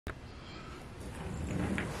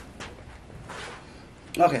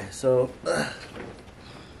Okay, so I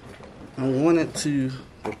wanted to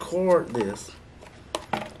record this.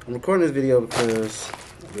 I'm recording this video because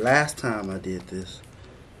last time I did this,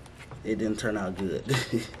 it didn't turn out good.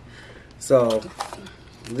 So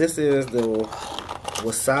this is the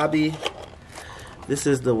Wasabi. This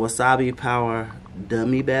is the Wasabi Power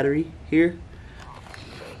dummy battery here.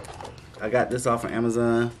 I got this off of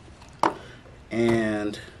Amazon,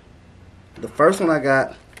 and the first one I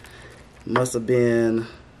got must have been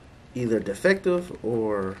either defective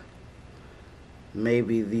or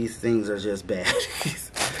maybe these things are just bad.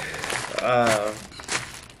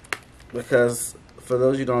 Because for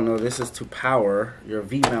those you don't know, this is to power your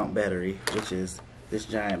V-mount battery, which is this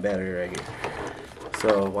giant battery right here.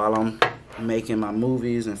 So while I'm making my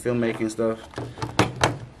movies and filmmaking stuff,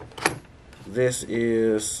 this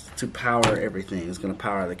is to power everything. It's going to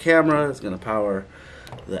power the camera, it's going to power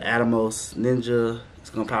the Atomos Ninja, it's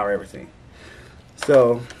going to power everything.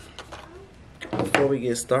 So before we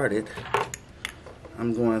get started,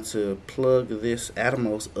 I'm going to plug this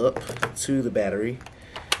Atomos up to the battery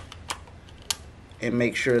and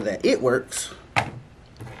make sure that it works.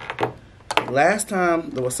 Last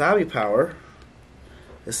time, the Wasabi Power,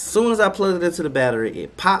 as soon as I plugged it into the battery,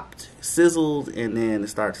 it popped, sizzled, and then it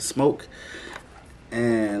started to smoke.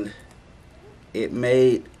 And it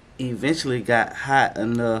eventually got hot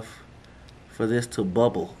enough for this to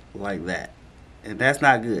bubble like that. And that's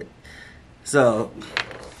not good. So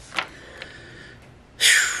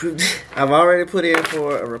I've already put in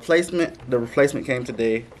for a replacement. The replacement came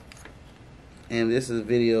today. And this is a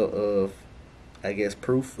video of, I guess,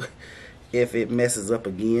 proof if it messes up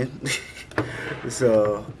again.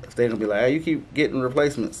 So if they're gonna be like, oh, you keep getting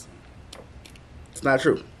replacements, it's not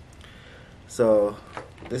true. So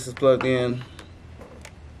this is plugged in.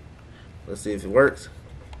 Let's see if it works.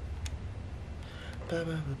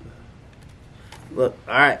 Look,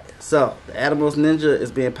 alright, so the Atomos Ninja is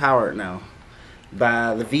being powered now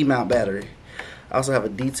by the V-mount battery. I also have a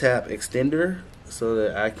D-tap extender so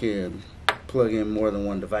that I can plug in more than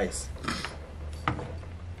one device.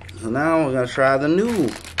 So now we're going to try the new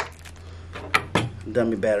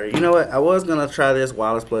dummy battery. You know what? I was going to try this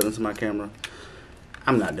while it's plugged into my camera.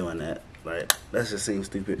 I'm not doing that. Like, that just seems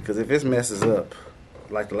stupid. Because if it messes up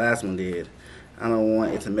like the last one did, I don't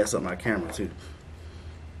want it to mess up my camera too.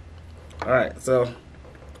 Alright, so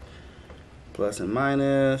plus and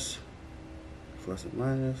minus. Plus and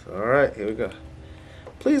minus. Alright, here we go.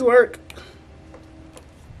 Please work.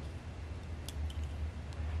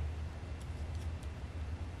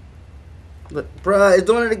 Look, bruh, it's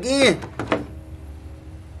doing it again.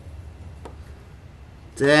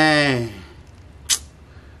 Dang.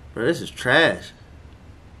 Bro, this is trash.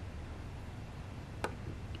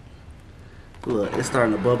 Look, it's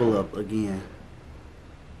starting to bubble up again.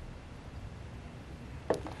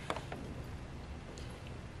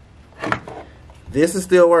 This is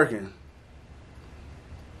still working.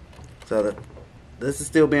 So this is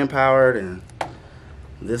still being powered, and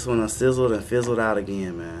this one is sizzled and fizzled out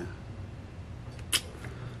again, man.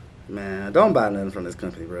 Man, don't buy nothing from this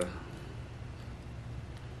company, bro.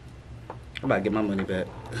 I'm about to get my money back.